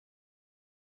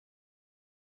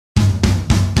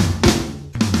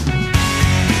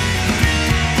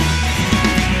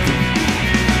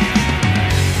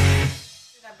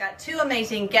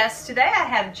amazing guests today. I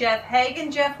have Jeff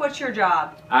Hagan. Jeff, what's your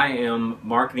job? I am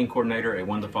marketing coordinator at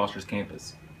Wendell Foster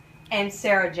Campus. And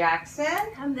Sara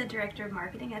Jackson. I'm the director of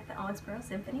marketing at the Owensboro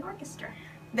Symphony Orchestra.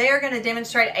 They are going to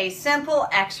demonstrate a simple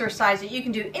exercise that you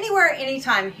can do anywhere,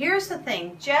 anytime. Here's the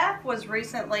thing. Jeff was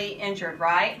recently injured,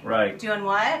 right? Right. Doing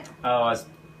what? Oh, I was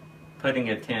putting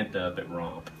a tent up at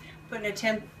ROMP. Putting a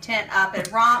tent up at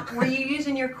ROMP. Were you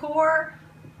using your core?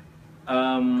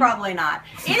 Probably not.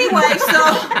 Anyway,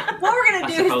 so what we're going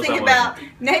to do is think about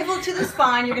navel to the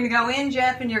spine. You're going to go in,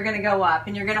 Jeff, and you're going to go up.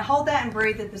 And you're going to hold that and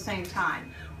breathe at the same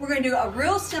time. We're going to do a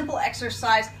real simple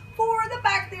exercise for the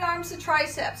back of the arms, the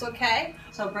triceps, okay?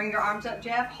 So bring your arms up,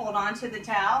 Jeff. Hold on to the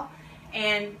towel.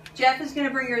 And Jeff is going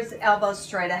to bring your elbows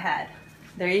straight ahead.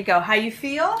 There you go. How you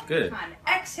feel? Good.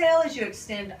 Exhale as you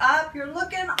extend up. You're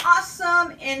looking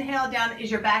awesome. Inhale down.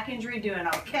 Is your back injury doing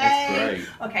okay? That's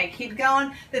great. Okay, keep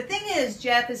going. The thing is,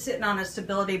 Jeff is sitting on a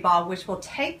stability ball, which will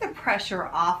take the pressure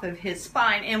off of his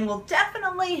spine and will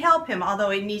definitely help him, although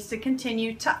he needs to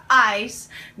continue to ice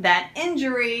that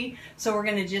injury. So we're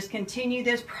going to just continue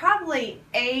this, probably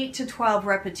 8 to 12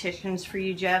 repetitions for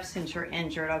you, Jeff, since you're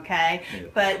injured, okay? Yeah.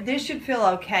 But this should feel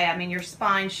okay. I mean, your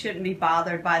spine shouldn't be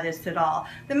bothered by this at all.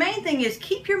 The main thing is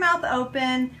keep your mouth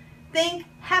open, think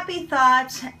happy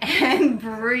thoughts, and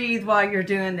breathe while you're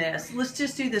doing this. Let's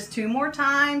just do this 2 more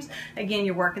times. Again,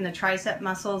 you're working the tricep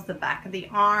muscles, the back of the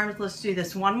arms. Let's do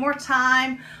this 1 more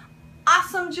time.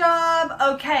 Awesome job.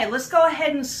 Okay, let's go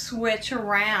ahead and switch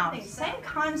around. Same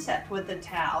concept with the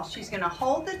towel. She's going to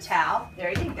hold the towel.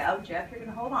 There you go, Jeff. You're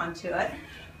going to hold on to it.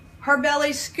 Her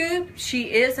belly scooped.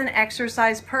 She is an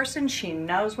exercise person. She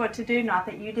knows what to do. Not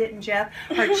that you didn't, Jeff.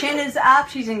 Her chin is up.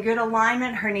 She's in good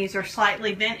alignment. Her knees are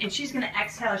slightly bent. And she's going to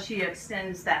exhale. She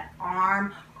extends that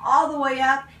arm all the way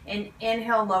up and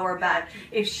inhale, lower back.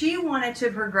 If she wanted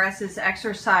to progress this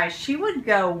exercise, she would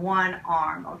go 1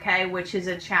 arm, okay, which is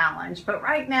a challenge. But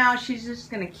right now, she's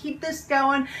just going to keep this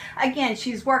going. Again,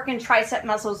 she's working tricep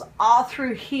muscles all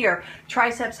through here.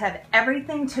 Triceps have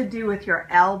everything to do with your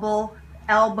elbow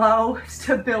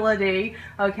stability,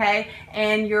 okay,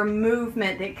 and your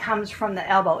movement that comes from the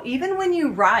elbow. Even when you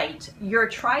write, your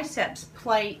triceps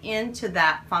play into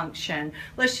that function.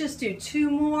 Let's just do 2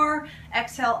 more.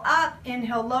 Exhale up,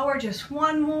 inhale lower, just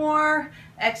 1 more.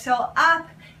 Exhale up,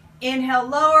 inhale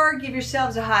lower. Give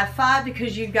yourselves a high five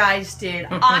because you guys did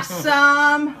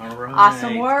awesome. All right.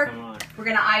 Awesome work. We're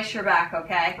going to ice your back,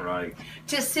 okay? Right.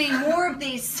 To see more of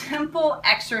these simple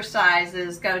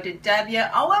exercises, go to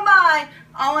WOMI,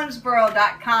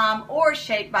 Owensboro.com or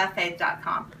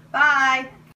shapebyfaith.com. Bye.